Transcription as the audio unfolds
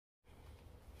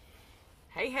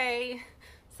Hey,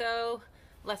 so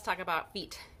let's talk about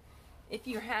feet. If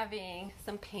you're having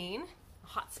some pain, a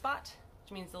hot spot,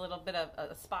 which means a little bit of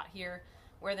a spot here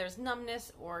where there's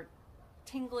numbness or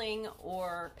tingling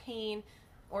or pain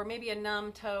or maybe a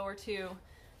numb toe or two,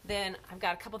 then I've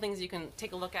got a couple things you can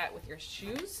take a look at with your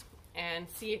shoes and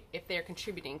see if they're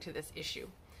contributing to this issue.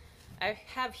 I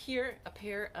have here a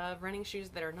pair of running shoes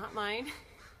that are not mine,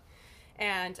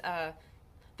 and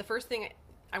the first thing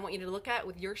I want you to look at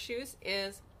with your shoes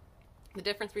is the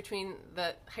difference between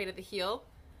the height of the heel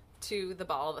to the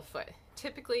ball of the foot.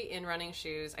 Typically in running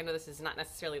shoes, I know this is not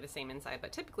necessarily the same inside,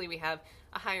 but typically we have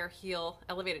a higher heel,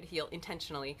 elevated heel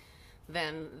intentionally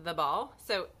than the ball.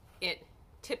 So it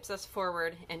tips us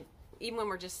forward, and even when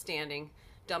we're just standing,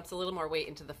 dumps a little more weight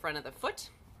into the front of the foot,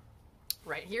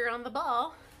 right here on the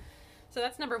ball. So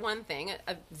that's number one thing.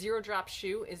 A zero drop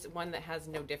shoe is one that has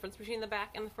no difference between the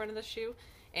back and the front of the shoe,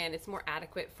 and it's more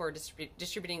adequate for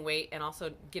distributing weight and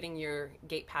also getting your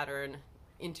gait pattern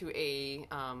into a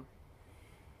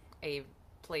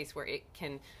place where it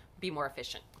can be more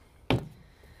efficient.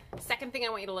 Second thing I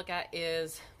want you to look at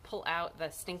is pull out the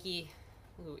stinky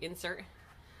insert,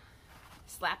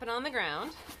 slap it on the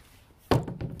ground,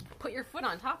 put your foot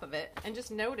on top of it, and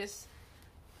just notice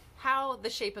how the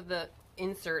shape of the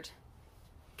insert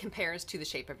compares to the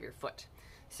shape of your foot.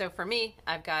 So for me,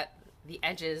 I've got the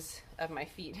edges of my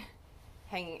feet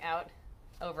hanging out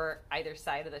over either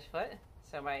side of the foot.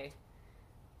 So my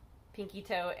pinky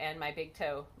toe and my big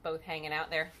toe both hanging out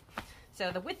there.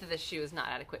 So the width of the shoe is not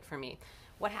adequate for me.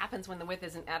 What happens when the width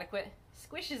isn't adequate?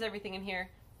 Squishes everything in here,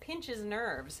 pinches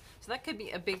nerves. So that could be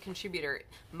a big contributor.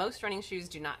 Most running shoes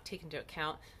do not take into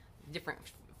account different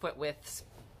foot widths.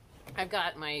 I've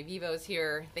got my Vivos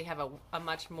here. They have a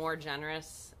much more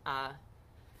generous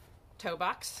toe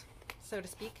box, so to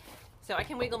speak. So I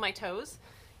can wiggle my toes.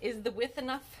 Is the width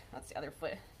enough? That's the other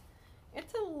foot.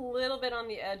 It's a little bit on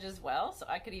the edge as well, so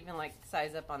I could even like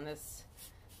size up on this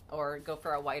or go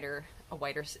for a wider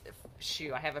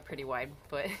shoe. I have a pretty wide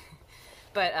foot.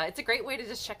 But it's a great way to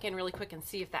just check in really quick and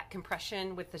see if that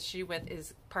compression with the shoe width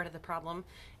is part of the problem.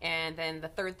 And then the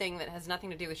third thing that has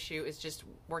nothing to do with shoe is just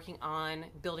working on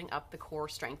building up the core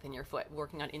strength in your foot,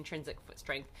 working on intrinsic foot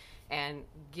strength and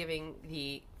giving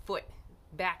the foot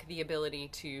back the ability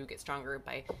to get stronger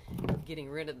by getting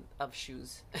rid of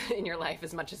shoes in your life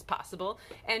as much as possible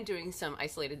and doing some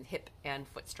isolated hip and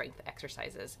foot strength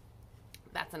exercises.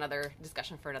 That's another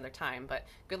discussion for another time, but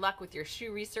good luck with your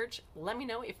shoe research. Let me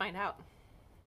know what you find out.